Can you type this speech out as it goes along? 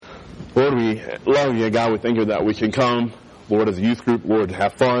Lord, we love you, God. We thank you that we can come, Lord, as a youth group, Lord, to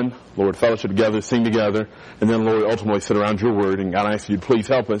have fun, Lord, fellowship together, sing together, and then, Lord, ultimately sit around your word. And God, I ask you to please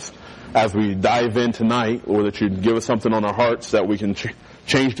help us as we dive in tonight, Lord, that you'd give us something on our hearts that we can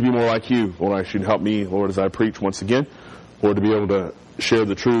change to be more like you. Lord, I ask you to help me, Lord, as I preach once again, Lord, to be able to share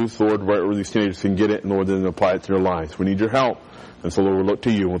the truth, Lord, right where these teenagers can get it, and Lord, then apply it to their lives. We need your help. And so, Lord, we look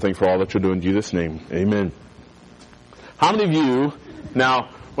to you, and we thank you for all that you're doing in Jesus' name. Amen. How many of you, now,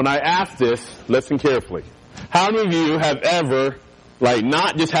 when I ask this, listen carefully. How many of you have ever,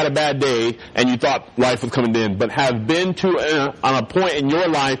 not just had a bad day and you thought life was coming in, but have been on a point in your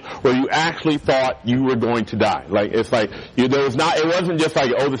life where you actually thought you were going to die? It wasn't just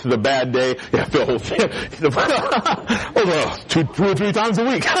oh, this is a bad day. Yeah, Phil, two or three times a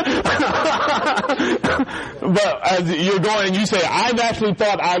week. But as you're going and you say, I've actually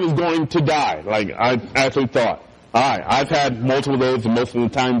thought I was going to die. I actually thought. Alright, I've had multiple of those, and most of the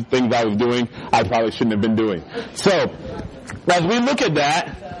time things I was doing, I probably shouldn't have been doing. So, as we look at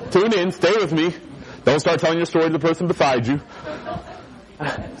that, tune in, stay with me. Don't start telling your story to the person beside you.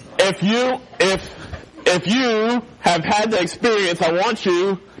 If you have had the experience, I want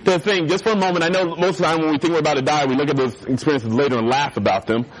you to think just for a moment. I know most of the time when we think we're about to die, we look at those experiences later and laugh about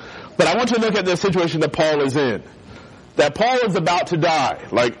them. But I want you to look at the situation that Paul is in. That Paul is about to die.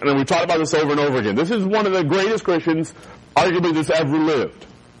 And we've talked about this over and over again. This is one of the greatest Christians, arguably, that's ever lived.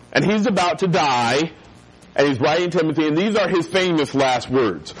 And he's about to die, and he's writing Timothy, and these are his famous last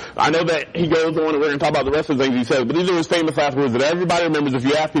words. I know that he goes on, and we're going to talk about the rest of the things he says, but these are his famous last words that everybody remembers. If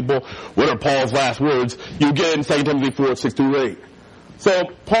you ask people, what are Paul's last words, you get in 2 Timothy 4:6-8. So,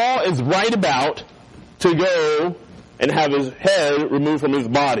 Paul is right about to go and have his head removed from his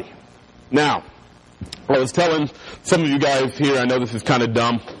body. Now, I was telling some of you guys here, I know this is kind of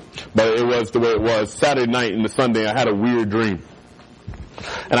dumb, but it was the way it was. Saturday night into Sunday, I had a weird dream.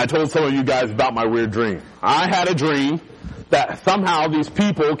 And I told some of you guys about my weird dream. I had a dream that somehow these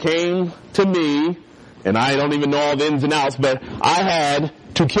people came to me, and I don't even know all the ins and outs, but I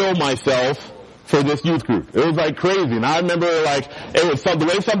had to kill myself for this youth group. It was crazy. And I remember the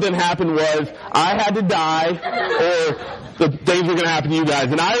way something happened was I had to die or the things were going to happen to you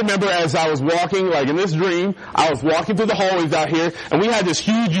guys. And I remember as I was walking, in this dream, I was walking through the hallways out here, and we had this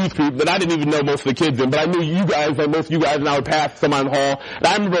huge youth group that I didn't even know most of the kids in, but I knew you guys, most of you guys, and I would pass somebody in the hall. And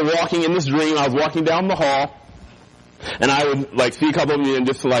I remember walking in this dream, I was walking down the hall, and I would see a couple of them and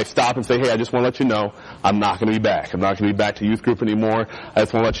just to stop and say, hey, I just want to let you know I'm not going to be back. I'm not going to be back to youth group anymore. I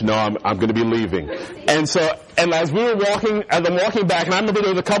just want to let you know I'm going to be leaving. And as I'm walking back, and I remember there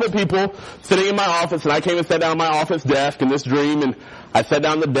was a couple of people sitting in my office, and I came and sat down at my office desk in this dream, and I sat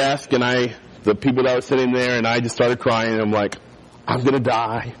down at the desk, and the people that were sitting there, and I just started crying, and I'm like, I'm going to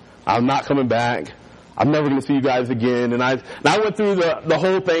die. I'm not coming back. I'm never going to see you guys again. And I went through the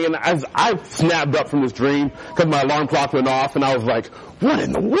whole thing, and as I snapped up from this dream because my alarm clock went off, and I was like, what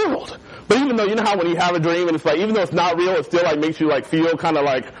in the world? But even though, you know how when you have a dream, and it's even though it's not real, it still makes you feel kind of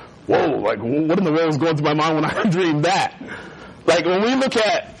whoa, what in the world is going through my mind when I dreamed that? When we look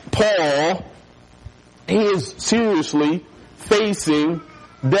at Paul, he is seriously facing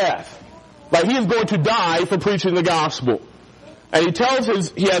death. He is going to die for preaching the gospel. And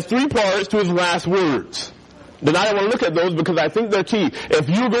he has 3 parts to his last words. Tonight I want to look at those because I think they're key. If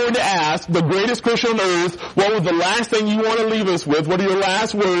you're going to ask the greatest Christian on earth, what was the last thing you want to leave us with? What are your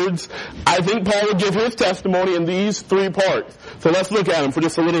last words? I think Paul would give his testimony in these 3 parts. So let's look at them for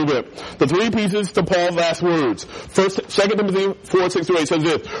just a little bit. The 3 pieces to Paul's last words. 2 Timothy 4:6-8 says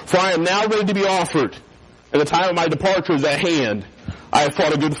this, for I am now ready to be offered, and the time of my departure is at hand. I have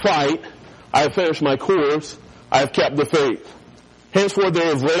fought a good fight. I have finished my course. I have kept the faith. Henceforth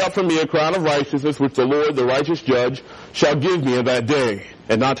there is laid up for me a crown of righteousness, which the Lord, the righteous judge, shall give me in that day.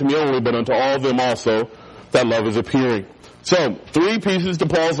 And not to me only, but unto all them also that love is appearing. So, 3 pieces to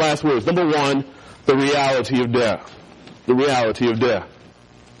Paul's last words. Number 1, the reality of death. The reality of death.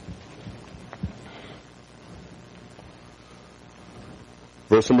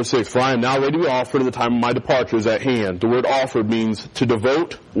 Verse number 6, for I am now ready to be offered, and the time of my departure is at hand. The word offered means to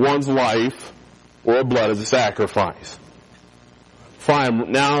devote one's life or blood as a sacrifice. For I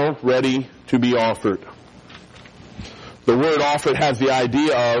am now ready to be offered. The word offered has the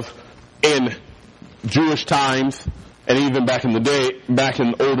idea of, in Jewish times, and even back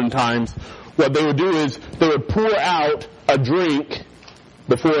in olden times, what they would do is they would pour out a drink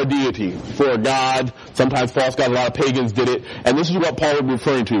before a deity, before a god, sometimes false gods, a lot of pagans did it, and this is what Paul would be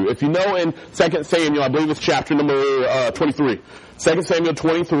referring to. If you know in 2 Samuel, I believe it's chapter number 23, 2 Samuel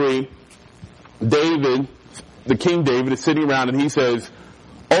 23, David, the King David, is sitting around and he says,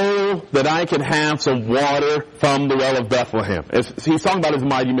 oh, so that I can have some water from the well of Bethlehem. He's talking about his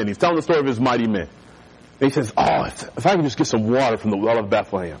mighty men. He's telling the story of his mighty men. And he says, if I can just get some water from the well of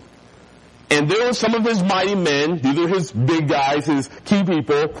Bethlehem. And there were some of his mighty men, these are his big guys, his key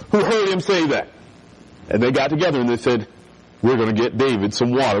people, who heard him say that. And they got together and they said, we're going to get David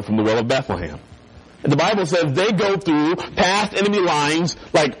some water from the well of Bethlehem. And the Bible says they go through past enemy lines,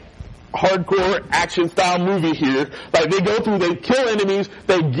 like hardcore action style movie here. Like they go through, they kill enemies,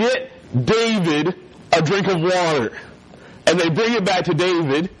 they get David a drink of water. And they bring it back to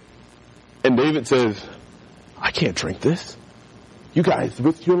David. And David says, I can't drink this. You guys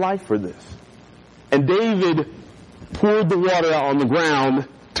risked your life for this. And David poured the water out on the ground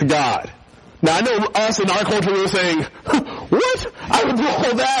to God. Now I know us in our culture we're saying, what? I would do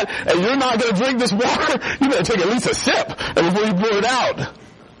all that and you're not going to drink this water? You're going to take at least a sip before you pour it out.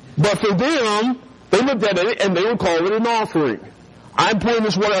 But for them, they looked at it and they would call it an offering. I'm pouring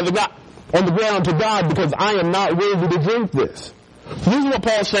this water on the ground to God because I am not worthy to drink this. So this is what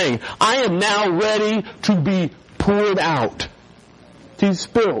Paul's saying. I am now ready to be poured out. He's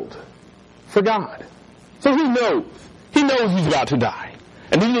spilled for God. So he knows. He knows he's about to die.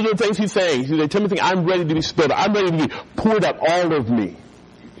 And these are the things he's saying. He's saying, Timothy, I'm ready to be spilled. I'm ready to be poured out, all of me,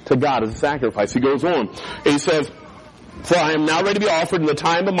 to God as a sacrifice. He goes on. And he says, for I am now ready to be offered, and the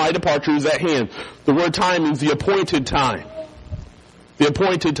time of my departure is at hand. The word time means the appointed time. The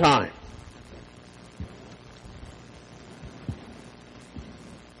appointed time.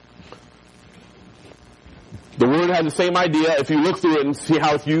 The word has the same idea. If you look through it and see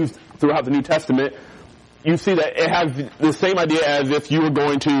how it's used throughout the New Testament, you see that it has the same idea as if you were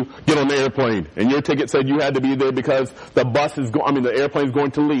going to get on the airplane and your ticket said you had to be there because the airplane is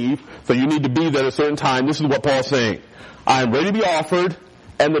going to leave, so you need to be there at a certain time. This is what Paul's saying. I am ready to be offered,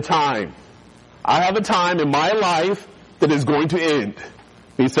 and the time. I have a time in my life that is going to end.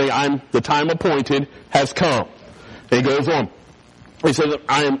 He's saying the time appointed has come. And he goes on. He says,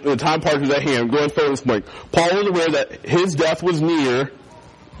 the time part is at hand. I'm going further this point. Paul was aware that his death was near,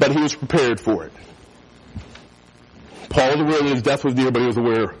 but he was prepared for it. Paul was aware that his death was near, but he was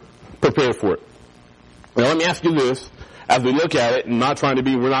prepared for it. Now let me ask you this, as we look at it, and we're not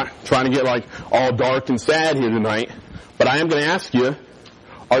trying to get like all dark and sad here tonight, but I am going to ask you,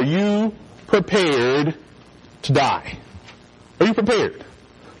 are you prepared to die? Are you prepared?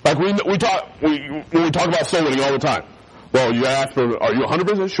 Like when we talk about soul winning all the time. Well, you ask are you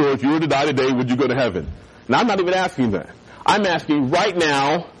 100% sure if you were to die today, would you go to heaven? And I'm not even asking that. I'm asking right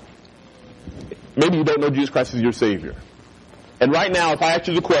now, maybe you don't know Jesus Christ as your Savior. And right now, if I asked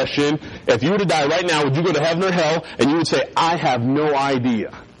you the question, if you were to die right now, would you go to heaven or hell? And you would say, I have no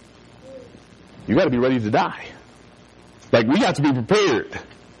idea. You got to be ready to die. Like, we have to be prepared.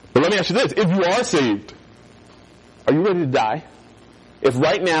 But let me ask you this. If you are saved, are you ready to die? If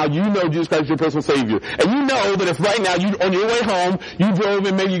right now you know Jesus Christ is your personal Savior, and you know that if right now on your way home, you drove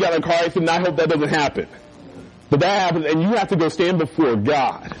and maybe you got in a car accident, and I hope that doesn't happen. But that happens, and you have to go stand before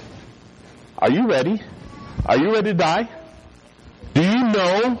God. Are you ready? Are you ready to die? Do you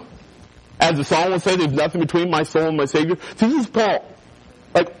know, as the song would say, there's nothing between my soul and my Savior? See, this is Paul.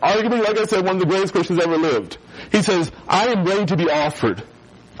 Like, arguably, like I said, one of the greatest Christians ever lived. He says, I am ready to be offered.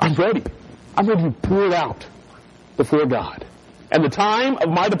 I'm ready. I'm ready to be poured out before God. And the time of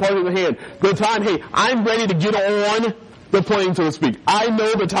my departure is at hand. The time, hey, I'm ready to get on the plane, so to speak. I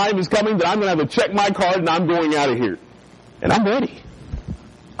know the time is coming that I'm going to have to check my card and I'm going out of here. And I'm ready.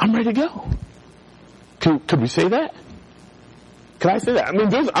 I'm ready to go. Could we say that? Can I say that? I mean,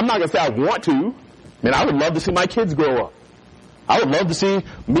 I'm not going to say I want to. Man, I would love to see my kids grow up. I would love to see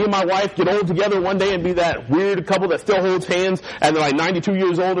me and my wife get old together one day and be that weird couple that still holds hands and they're like 92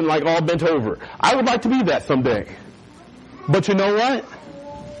 years old and like all bent over. I would like to be that someday. But you know what?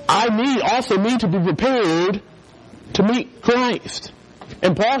 I also need to be prepared to meet Christ.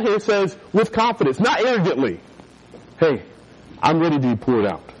 And Paul here says with confidence, not arrogantly, hey, I'm ready to be poured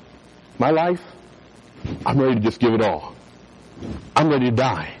out. My life, I'm ready to just give it all. I'm ready to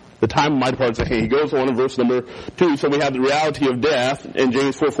die. The time of my departure is at hand. He goes on in verse number 2. So we have the reality of death in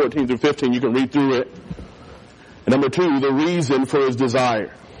James 4:14 through 15. You can read through it. And number 2, the reason for his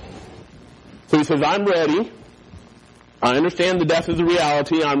desire. So he says, I'm ready. I understand the death is a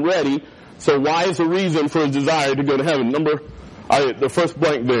reality. I'm ready. So why is the reason for his desire to go to heaven? The first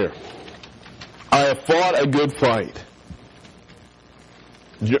blank there. I have fought a good fight.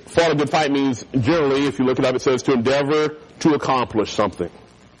 Fought a good fight means generally, if you look it up, it says to endeavor to accomplish something.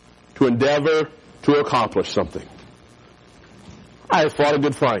 To endeavor to accomplish something. I have fought a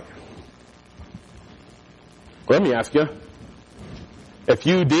good fight. Let me ask you, if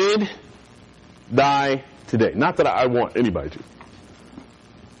you did die today, not that I want anybody to,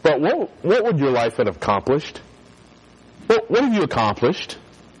 But what would your life have accomplished? What have you accomplished?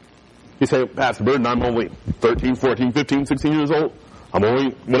 You say, Pastor Burden, I'm only 13, 14, 15, 16 years old. I'm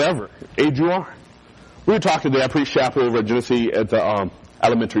only whatever age you are. We were talking today. I preached chapel over at Genesee at the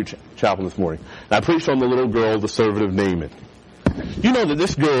elementary chapel this morning. And I preached on the little girl, the servant of Naaman. You know that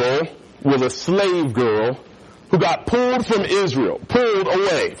this girl was a slave girl who got pulled from Israel, pulled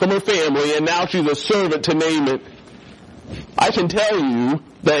away from her family, and now she's a servant to Naaman. I can tell you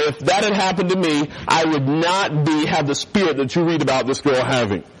that if that had happened to me, I would not have the spirit that you read about this girl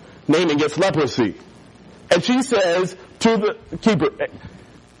having. Naaman gets leprosy. And she says to the keeper,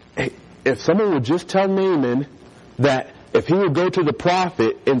 hey, if someone would just tell Naaman that if he would go to the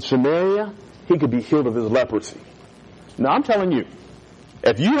prophet in Samaria, he could be healed of his leprosy. Now I'm telling you,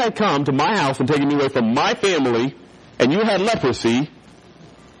 if you had come to my house and taken me away from my family and you had leprosy,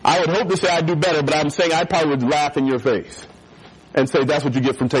 I would hope to say I'd do better, but I'm saying I probably would laugh in your face and say that's what you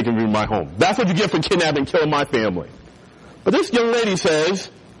get from taking me to my home. That's what you get for kidnapping and killing my family. But this young lady says,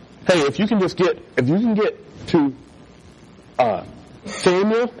 hey, if you can get to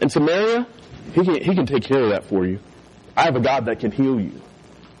Samuel in Samaria, he can take care of that for you. I have a God that can heal you.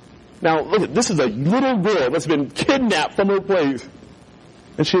 Now, look, this is a little girl that's been kidnapped from her place.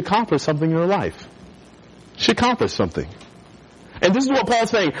 And she accomplished something in her life. She accomplished something. And this is what Paul's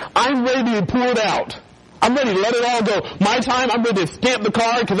saying. I'm ready to be pulled out. I'm ready to let it all go. My time, I'm ready to stamp the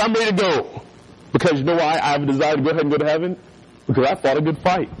card because I'm ready to go. Because you know why I have a desire to go ahead and go to heaven? Because I fought a good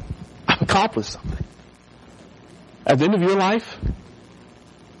fight. I've accomplished something. At the end of your life,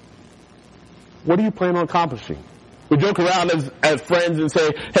 what do you plan on accomplishing? We joke around as friends and say,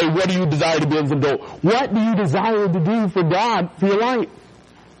 hey, what do you desire to be as an adult? What do you desire to do for God for your life?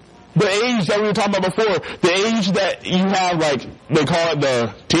 The age that we were talking about before, the age that you have, like, they call it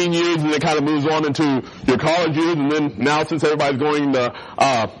the teen years, and it kind of moves on into your college years, and then now since everybody's going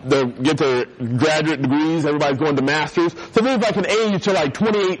to get their graduate degrees, everybody's going to masters. So there's like an age to like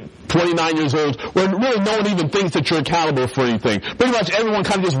 28, 29 years old where really no one even thinks that you're accountable for anything. Pretty much everyone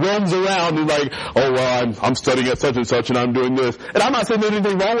kind of just roams around and like, oh, well, I'm studying at such and such and I'm doing this. And I'm not saying there's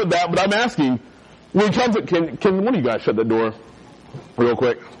anything wrong with that, but I'm asking, when it comes to, can one of you guys shut that door real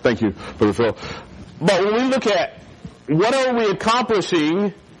quick? Thank you, Brother Phil. But when we look at what are we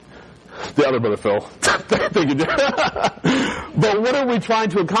accomplishing, the other Brother Phil, thank you. But what are we trying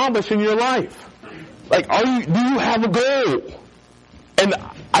to accomplish in your life? Like, do you have a goal? And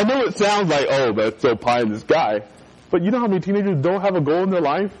I know it sounds like, oh, that's so pie in the sky. But you know how many teenagers don't have a goal in their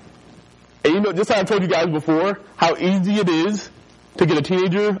life? And you know, just like I told you guys before, how easy it is to get a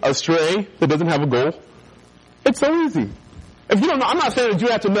teenager astray that doesn't have a goal. It's so easy. If you don't know, I'm not saying that you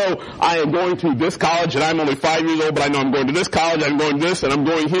have to know, I am going to this college and I'm only 5 years old, but I know I'm going to this college, I'm going to this, and I'm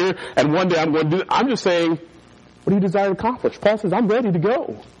going here, and one day I'm going to do this. I'm just saying, what do you desire to accomplish? Paul says, I'm ready to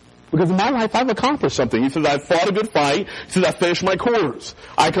go. Because in my life, I've accomplished something. He says, I fought a good fight. He says, I finished my course.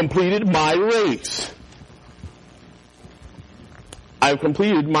 I completed my race. I've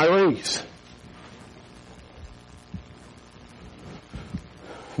completed my race.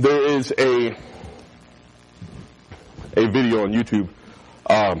 There is a video on YouTube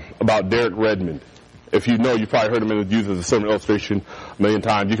about Derek Redmond. If you know, you've probably heard him used as a sermon illustration a million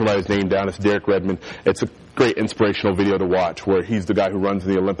times. You can write his name down. It's Derek Redmond. It's a great inspirational video to watch where he's the guy who runs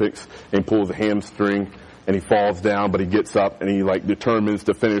the Olympics and pulls a hamstring and he falls down, but he gets up and he like determines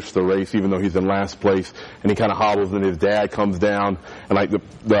to finish the race even though he's in last place, and he kind of hobbles and his dad comes down and like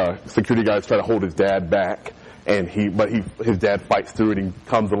the security guys try to hold his dad back. And his dad fights through it. He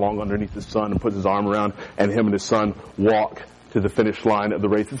comes along underneath his son and puts his arm around, and him and his son walk to the finish line of the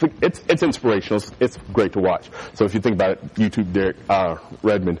race. It's inspirational. It's great to watch. So if you think about it, YouTube Derek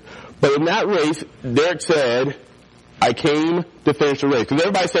Redmond. But in that race, Derek said, "I came to finish the race." Because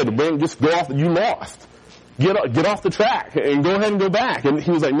everybody said, "Man, just go off. You lost. Get off the track and go ahead and go back." And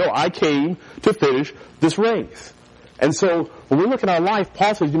he was like, "No, I came to finish this race." And so when we look at our life,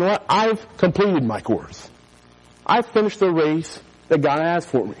 Paul says, "You know what? I've completed my course. I finished the race that God asked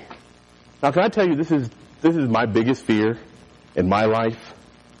for me." Now, can I tell you, this is my biggest fear in my life,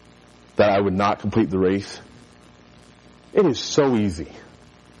 that I would not complete the race. It is so easy.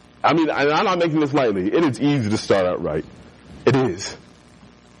 I mean, I'm not making this lightly. It is easy to start out right. It is.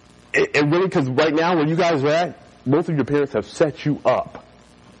 It really, because right now where you guys are at, most of your parents have set you up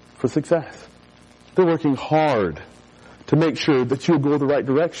for success. They're working hard to make sure that you'll go the right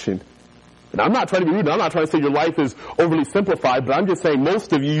direction. And I'm not trying to be rude. I'm not trying to say your life is overly simplified, but I'm just saying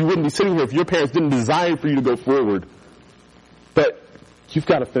most of you wouldn't be sitting here if your parents didn't desire for you to go forward. But you've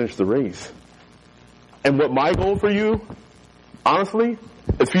got to finish the race. And what my goal for you, honestly,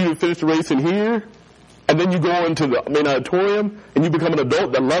 is for you to finish the race in here And then you go into the main auditorium and you become an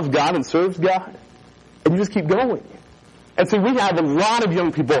adult that loves God and serves God. And you just keep going. And see, we have a lot of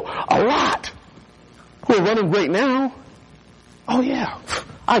young people, who are running great now. Oh yeah,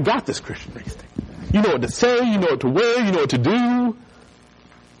 I got this Christian race thing. You know what to say, you know what to wear, you know what to do.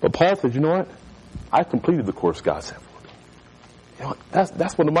 But Paul says, you know what? I completed the course God set for me. You know what?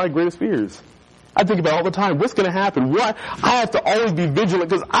 That's one of my greatest fears. I think about it all the time. What's going to happen? Why? I have to always be vigilant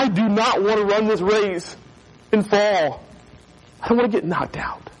because I do not want to run this race and fall. I don't want to get knocked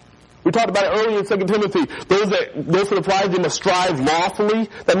out. We talked about it earlier in 2 Timothy. Those that go for the prize, they must strive lawfully.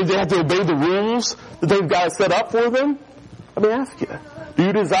 That means they have to obey the rules that they've got set up for them. Let me ask you, do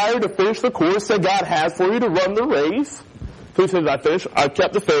you desire to finish the course that God has for you to run the race? So he says, I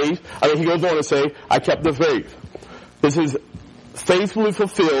kept the faith. He goes on to say, I kept the faith. This is faithfully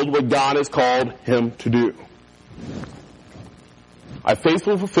fulfilled what God has called him to do. I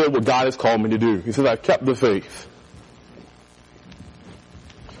faithfully fulfilled what God has called me to do. He says, I kept the faith.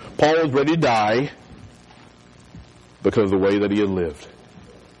 Paul was ready to die because of the way that he had lived.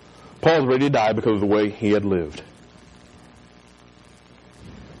 Paul was ready to die because of the way he had lived.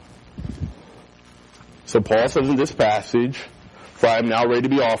 So Paul says in this passage, for I am now ready to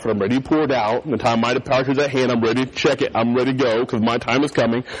be offered, I'm ready to be poured out, and the time of my departure is at hand, I'm ready to check it, I'm ready to go, because my time is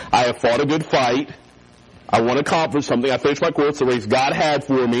coming. I have fought a good fight. I want to accomplish something. I finished my course, the race God had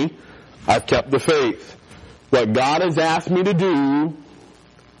for me. I've kept the faith. What God has asked me to do,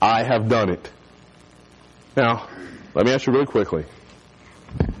 I have done it. Now, let me ask you really quickly.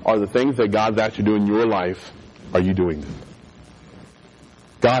 Are the things that God's asked you to do in your life, are you doing them?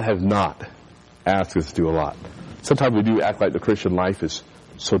 God has not asked us to do a lot. Sometimes we do act like the Christian life is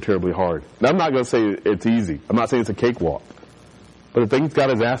so terribly hard. Now, I'm not going to say it's easy. I'm not saying it's a cakewalk. But the things God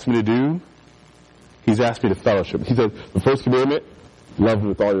has asked me to do, He's asked me to fellowship. He said, the first commandment, love Him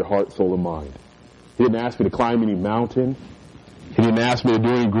with all your heart, soul, and mind. He didn't ask me to climb any mountain. He didn't ask me to do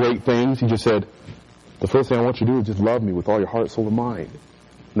any great things. He just said, the first thing I want you to do is just love me with all your heart, soul, and mind.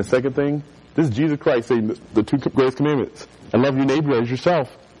 And the second thing, this is Jesus Christ saying the two greatest commandments. And love your neighbor as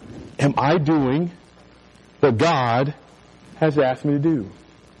yourself. Am I doing what God has asked me to do?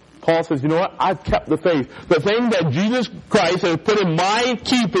 Paul says, you know what? I've kept the faith. The thing that Jesus Christ has put in my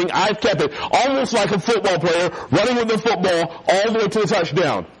keeping, I've kept it. Almost like a football player running with the football all the way to the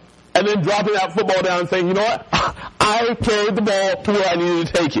touchdown. And then dropping that football down and saying, you know what? I carried the ball to where I needed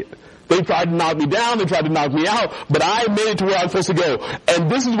to take it. They tried to knock me down. They tried to knock me out. But I made it to where I'm supposed to go. And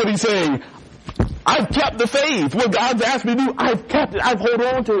this is what he's saying. I've kept the faith. What God's asked me to do, I've kept it. I've held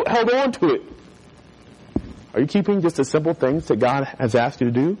on to it. Are you keeping just the simple things that God has asked you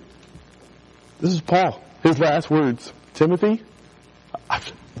to do? This is Paul. His last words. Timothy, I'm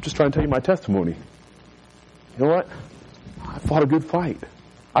just trying to tell you my testimony. You know what? I fought a good fight.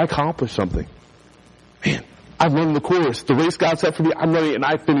 I accomplished something. Man, I've run the course. The race God set for me, I'm running it, and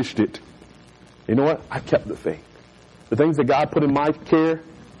I finished it. You know what? I kept the faith. The things that God put in my care,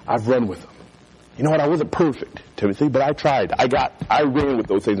 I've run with them. You know what? I wasn't perfect, Timothy, but I tried. I ran with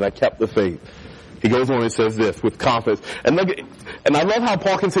those things, and I kept the faith. He goes on and says this with confidence. And I love how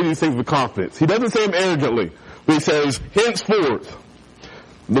Paul can say these things with confidence. He doesn't say them arrogantly. But he says, henceforth.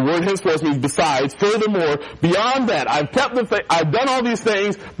 The word henceforth means besides. Furthermore, beyond that, I've kept the faith. I've done all these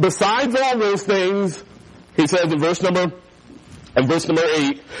things. Besides all those things, he says in verse number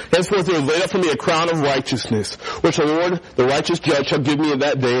 8, henceforth there is laid up for me a crown of righteousness, which the Lord, the righteous judge, shall give me in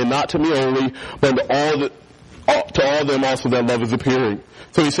that day, and not to me only, but to all them also that love is appearing.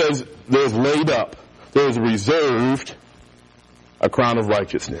 So he says, there is laid up, there is reserved a crown of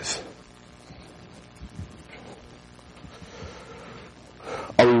righteousness.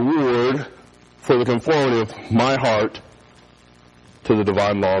 A reward for the conformity of my heart to the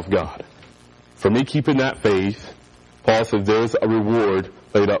divine law of God. For me keeping that faith, Paul says there's a reward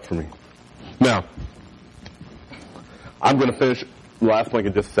laid up for me. Now, I'm going to finish the last point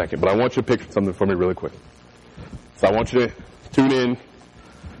in just a second, but I want you to picture something for me really quick. So I want you to tune in.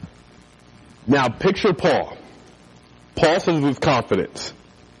 Now, picture Paul. Paul says with confidence,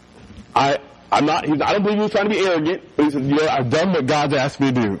 I don't believe he was trying to be arrogant, but he said, you know, I've done what God's asked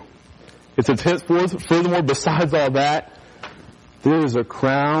me to do. It says, henceforth, furthermore, besides all that, there is a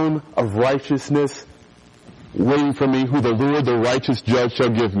crown of righteousness waiting for me, who the Lord, the righteous judge, shall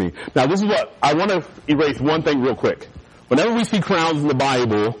give me. Now, this is what, I want to erase one thing real quick. Whenever we see crowns in the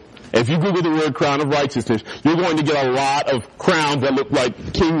Bible, if you Google the word crown of righteousness, you're going to get a lot of crowns that look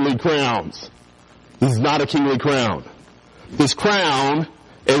like kingly crowns. This is not a kingly crown. This crown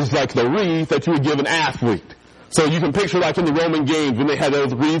is like the wreath that you would give an athlete. So you can picture like in the Roman games when they had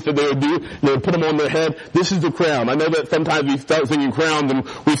those wreaths that they would do, they would put them on their head. This is the crown. I know that sometimes we start singing crowns and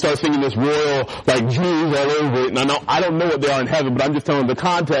we start singing this royal, like jewels all over it. And I don't know what they are in heaven, but I'm just telling you the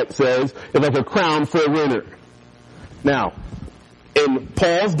context says it's like a crown for a winner. Now, in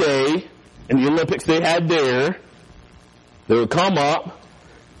Paul's day, in the Olympics they had there, they would come up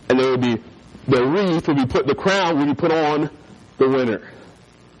and there would be, the wreath would be put, the crown would be put on the winner.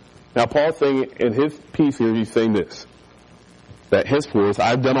 Now, Paul's saying in his piece here, he's saying this, that henceforth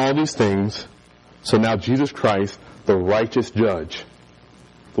I've done all these things, so now Jesus Christ, the righteous judge,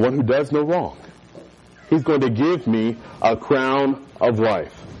 the one who does no wrong, he's going to give me a crown of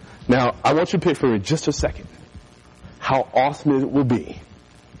life. Now, I want you to picture in just a second how awesome it will be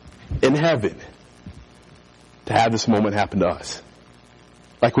in heaven to have this moment happen to us.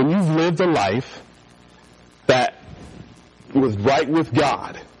 Like when you've lived a life that was right with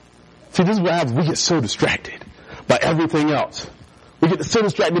God. See, this is what happens. We get so distracted by everything else. We get so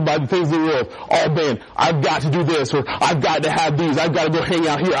distracted by the things of the world. Oh man, I've got to do this, or I've got to have these, I've got to go hang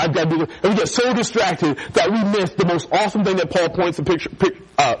out here, I've got to do this. And we get so distracted that we miss the most awesome thing that Paul paints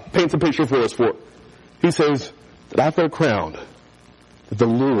a picture for us for. He says that I've got a crown that the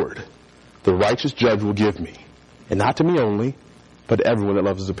Lord, the righteous judge, will give me. And not to me only, but to everyone that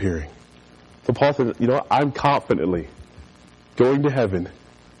loves his appearing. So Paul says, I'm confidently going to heaven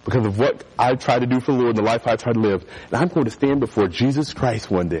because of what I've tried to do for the Lord, the life I've tried to live. And I'm going to stand before Jesus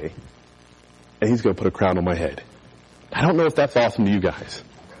Christ one day, and he's going to put a crown on my head. I don't know if that's awesome to you guys,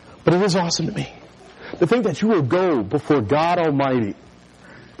 but it is awesome to me. To think that you will go before God Almighty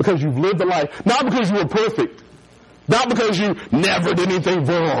because you've lived a life, not because you were perfect, not because you never did anything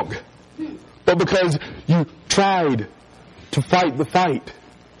wrong, but because you tried to fight the fight.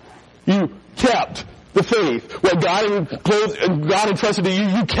 You kept the faith. What God entrusted to you,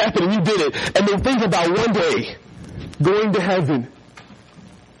 you kept it and you did it. And then think about one day going to heaven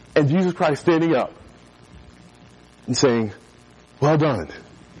and Jesus Christ standing up and saying, well done.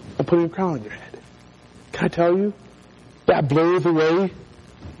 I'm putting a crown on your head. Can I tell you? That blows away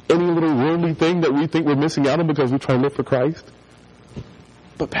any little worldly thing that we think we're missing out on because we're trying to live for Christ.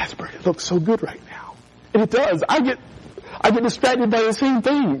 But Pastor Berg, it looks so good right now. And it does. I get distracted by the same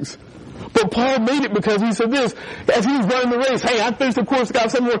things. But Paul made it because he said this, as he was running the race, hey, I finished the course,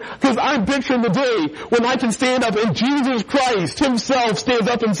 got some more, because I'm picturing the day when I can stand up and Jesus Christ himself stands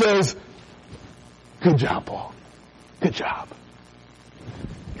up and says, good job, Paul. Good job.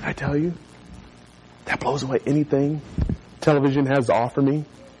 Can I tell you? That blows away anything television has to offer me.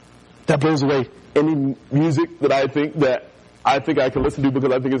 That blows away any music that I think I can listen to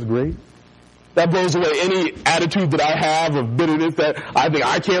because I think it's great. That blows away any attitude that I have of bitterness that I think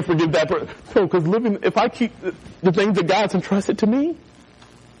I can't forgive that person. No, because if I keep the things that God's entrusted to me,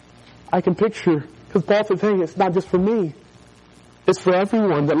 I can picture, because Paul says, hey, it's not just for me. It's for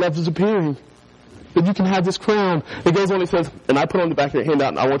everyone that loves his appearing. That you can have this crown. It goes on, it says, and I put on the back of your handout,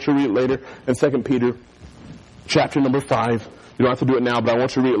 and I want you to read it later, in 2 Peter, chapter number 5. You don't have to do it now, but I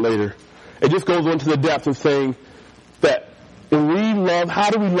want you to read it later. It just goes on to the depth of saying that when we love, how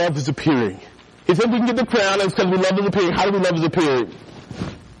do we love his appearing? He said we can get the crown, it's because we love his appearing. How do we love his appearing?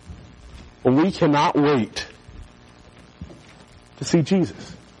 Well, we cannot wait to see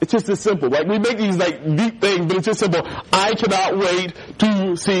Jesus. It's just as simple. Like, we make these deep things, but it's just simple. I cannot wait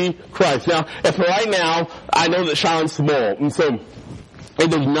to see Christ. Now, if right now, I know that Shilo's small, and so it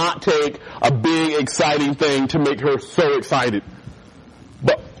does not take a big, exciting thing to make her so excited.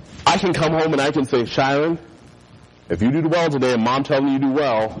 But I can come home and I can say, Shiloh, if you do well today and Mom tells me you do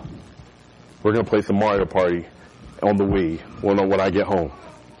well, we're going to play some Mario Party on the Wii when I get home.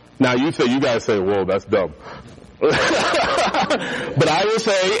 Now, you guys say, whoa, that's dumb. But I will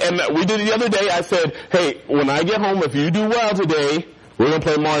say, and we did it the other day, I said, hey, when I get home, if you do well today, we're going to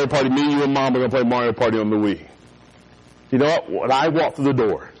play Mario Party. Me, you, and Mom are going to play Mario Party on the Wii. You know what? When I walk through the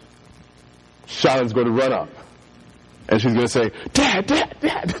door, Shiloh's going to run up. And she's going to say, Dad,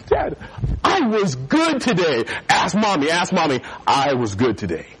 I was good today. Ask Mommy, I was good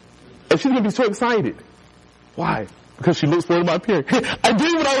today. And she's going to be so excited. Why? Because she looks forward to my appearing. I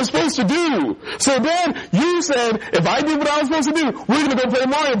did what I was supposed to do. So then you said, if I did what I was supposed to do, we're going to go play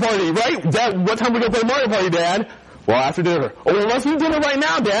Mario Party, right? Dad, what time are we going to play Mario Party, Dad? Well, after dinner. Oh, well, let's eat dinner right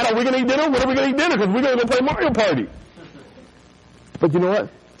now, Dad. Are we going to eat dinner? When are we going to eat dinner? Because we're going to go play Mario Party. But you know what?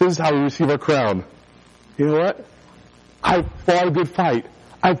 This is how we receive our crown. You know what? I fought a good fight.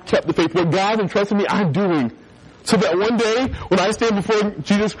 I've kept the faith. What God entrusted me, I'm doing. So that one day, when I stand before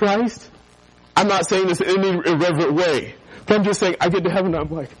Jesus Christ, I'm not saying this in any irreverent way, but I'm just saying, I get to heaven and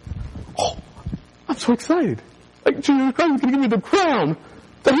I'm like, oh, I'm so excited. Like, Jesus Christ is going to give me the crown.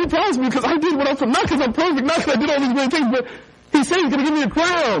 That he promised me because I did what I'm from, not because I'm perfect, not because I did all these great things, but he said he's going to give me a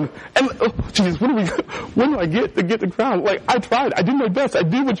crown. And, oh, Jesus, when do I get the crown? Like, I tried. I did my best. I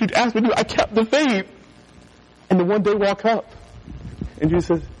did what you'd asked me to do. I kept the faith. And then one day walk up. And Jesus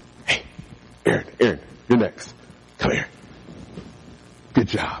says, hey, Aaron, you're next. Come here. Good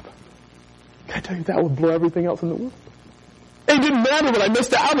job. Can I tell you, that would blow everything else in the world. It didn't matter what I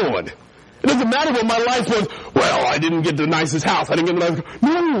missed out on. It doesn't matter what my life was. Well, I didn't get the nicest house. I didn't get the nicest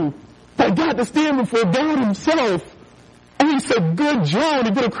car. No. I got to stand before God himself. And he said, good job.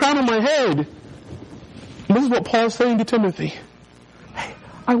 He put a crown on my head. And this is what Paul's saying to Timothy. Hey,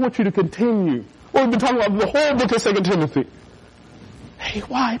 I want you to continue. Well, we've been talking about the whole book of 2 Timothy. Hey,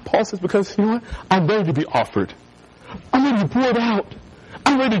 why? Paul says, because, you know what? I'm ready to be offered. I'm ready to pour it out.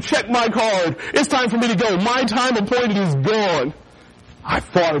 I'm ready to check my card. It's time for me to go. My time appointed is gone. I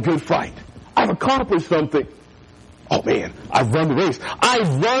fought a good fight. I've accomplished something. Oh man, I've run the race.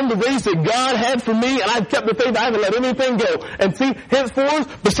 I've run the race that God had for me, and I've kept the faith. I haven't let anything go. And see,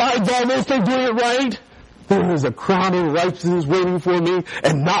 henceforth, besides all those things doing it right, there is a crown of righteousness waiting for me,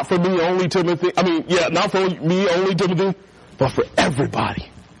 and not for me only, Timothy. Not for me only, Timothy, but for everybody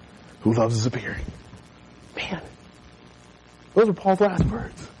who loves his appearing. Man, those are Paul's last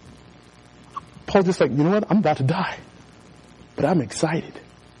words. Paul's just like, you know what? I'm about to die, but I'm excited.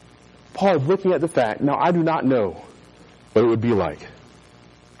 Paul is looking at the fact, now I do not know what it would be like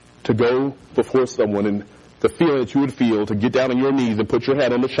to go before someone and the feeling that you would feel to get down on your knees and put your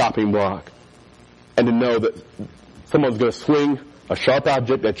head on the chopping block and to know that someone's going to swing a sharp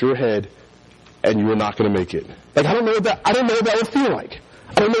object at your head and you're not going to make it. Like, I don't know what that would feel like.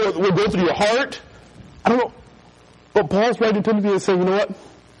 I don't know what would go through your heart. I don't know. But Paul's writing to Timothy and saying, you know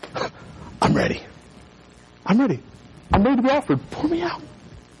what? I'm ready. I'm ready. I'm ready to be offered. Pour me out.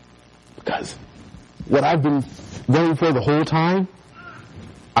 Because what I've been waiting for the whole time,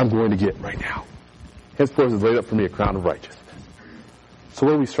 I'm going to get right now. Henceforth is laid up for me a crown of righteousness. So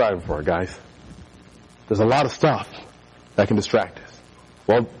what are we striving for, guys? There's a lot of stuff that can distract us.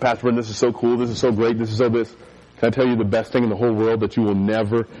 Well, Pastor Brendan, this is so cool, this is so great, this is so this. Can I tell you the best thing in the whole world that you will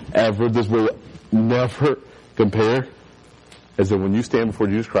never, ever, this will never compare? Is that when you stand before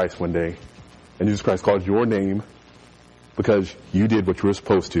Jesus Christ one day, and Jesus Christ calls your name because you did what you were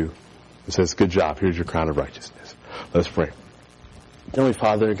supposed to, it says, good job, here's your crown of righteousness. Let's pray. Heavenly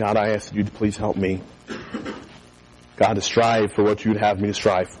Father, God, I ask you to please help me. God, to strive for what you'd have me to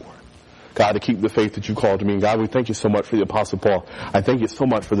strive for. God, to keep the faith that you called to me. And God, we thank you so much for the Apostle Paul. I thank you so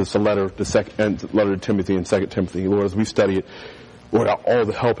much for this letter to Timothy and 2 Timothy. Lord, as we study it, Lord, all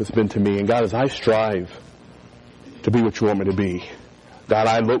the help it's been to me. And God, as I strive to be what you want me to be, God,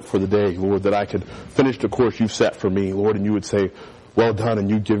 I look for the day, Lord, that I could finish the course you've set for me, Lord, and you would say, well done, and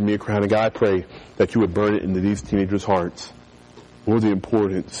you'd give me a crown. And God, I pray that you would burn it into these teenagers' hearts. Lord, the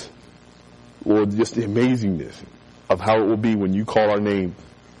importance, Lord, just the amazingness of how it will be when you call our name.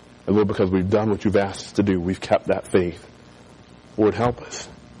 And Lord, because we've done what you've asked us to do, we've kept that faith. Lord, help us.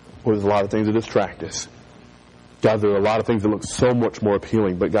 Lord, there's a lot of things that distract us. God, there are a lot of things that look so much more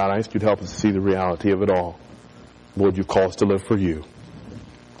appealing, but God, I ask you to help us to see the reality of it all. Lord, you've called us to live for you.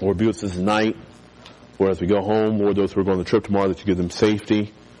 Lord, be with us this night. Lord, as we go home, Lord, those who are going on the trip tomorrow, that you give them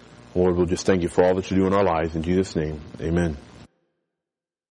safety. Lord, we'll just thank you for all that you do in our lives. In Jesus' name, amen.